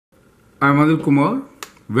I'm Anil Kumar.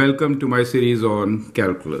 Welcome to my series on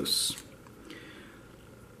calculus.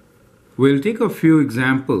 We'll take a few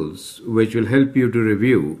examples which will help you to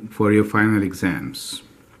review for your final exams.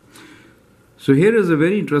 So here is a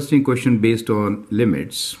very interesting question based on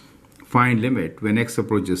limits. Find limit when x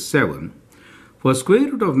approaches 7 for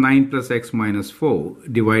square root of 9 plus x minus 4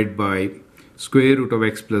 divided by square root of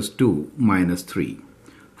x plus 2 minus 3.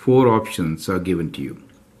 4 options are given to you.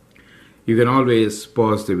 You can always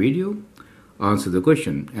pause the video, answer the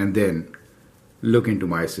question, and then look into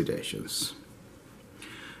my suggestions.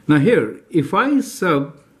 Now here, if I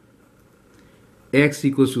sub x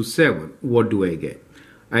equals to 7, what do I get?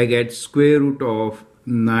 I get square root of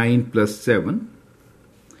 9 plus 7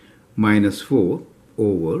 minus 4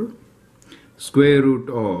 over square root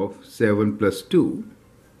of 7 plus 2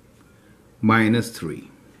 minus 3.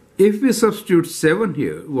 If we substitute 7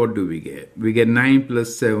 here, what do we get? We get 9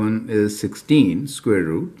 plus 7 is 16 square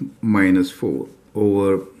root minus 4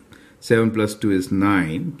 over 7 plus 2 is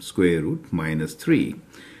 9 square root minus 3,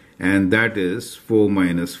 and that is 4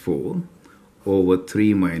 minus 4 over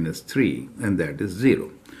 3 minus 3, and that is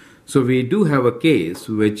 0. So we do have a case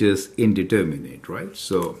which is indeterminate, right?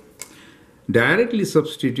 So directly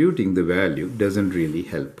substituting the value doesn't really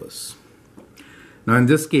help us. Now in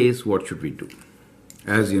this case, what should we do?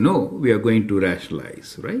 As you know, we are going to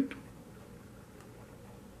rationalize, right?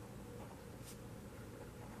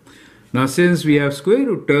 Now since we have square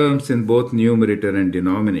root terms in both numerator and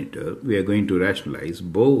denominator, we are going to rationalize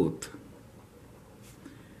both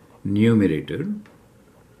numerator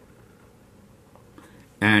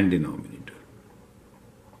and denominator.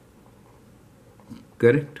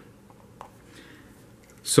 Correct?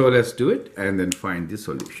 So let's do it and then find the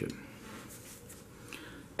solution.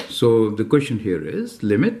 So the question here is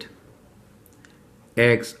limit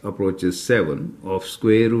x approaches 7 of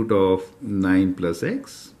square root of 9 plus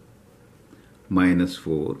x minus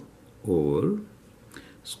 4 over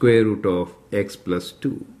square root of x plus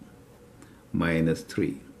 2 minus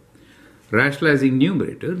 3. Rationalizing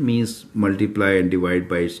numerator means multiply and divide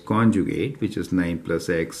by its conjugate, which is 9 plus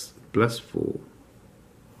x plus 4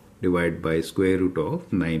 divided by square root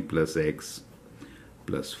of 9 plus x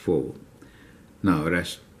plus 4. Now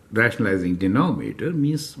rationalizing denominator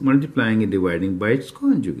means multiplying and dividing by its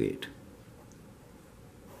conjugate.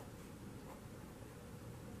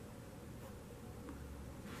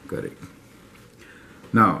 Correct.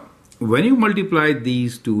 Now, when you multiply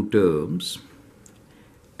these two terms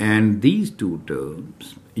and these two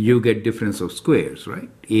terms, you get difference of squares, right?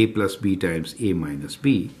 A plus b times a minus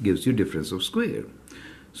b gives you difference of square.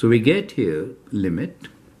 So we get here limit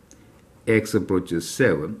x approaches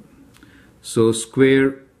 7. So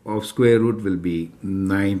square of square root will be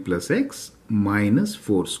 9 plus x minus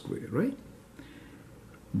 4 square, right?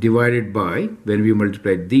 Divided by, when we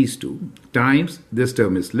multiply these two, times, this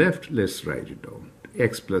term is left, let's write it down,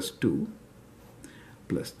 x plus 2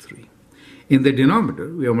 plus 3. In the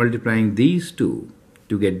denominator, we are multiplying these two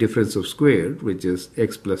to get difference of square, which is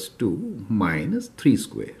x plus 2 minus 3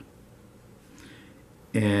 square.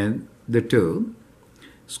 And the term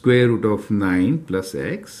square root of 9 plus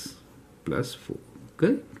x plus 4.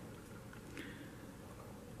 Okay?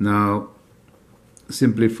 Now,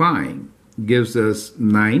 simplifying gives us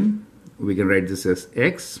 9. We can write this as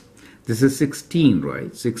x. This is 16,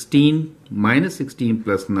 right? 16 minus 16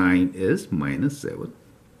 plus 9 is minus 7.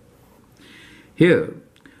 Here,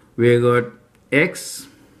 we got x.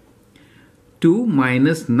 2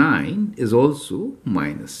 minus 9 is also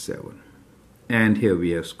minus 7. And here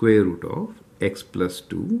we have square root of x plus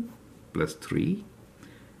 2 plus 3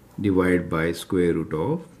 divided by square root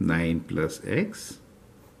of 9 plus x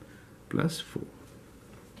plus 4.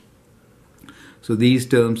 So these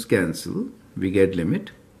terms cancel. We get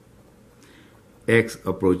limit x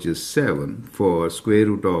approaches 7 for square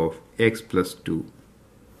root of x plus 2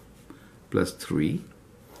 plus 3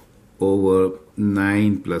 over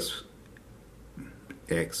 9 plus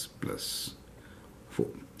x plus 4.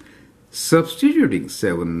 Substituting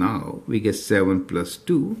 7 now, we get 7 plus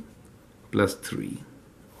 2 plus 3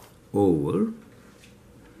 over,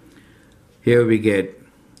 here we get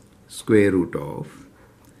square root of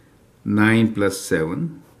 9 plus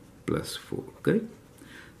 7 plus 4, correct?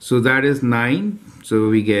 So that is 9, so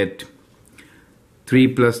we get 3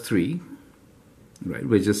 plus 3, right,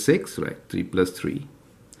 which is 6, right, 3 plus 3.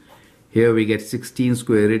 Here we get 16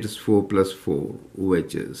 square, it is 4 plus 4,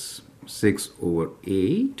 which is 6 over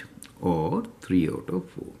 8 or 3 out of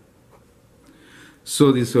 4.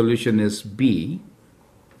 So the solution is B,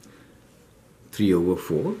 3 over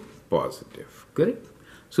 4 positive, correct?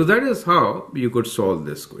 So that is how you could solve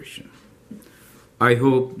this question. I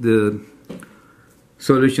hope the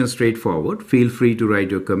Solution straightforward. Feel free to write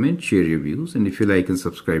your comments, share your views, and if you like and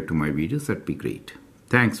subscribe to my videos, that'd be great.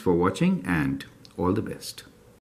 Thanks for watching and all the best.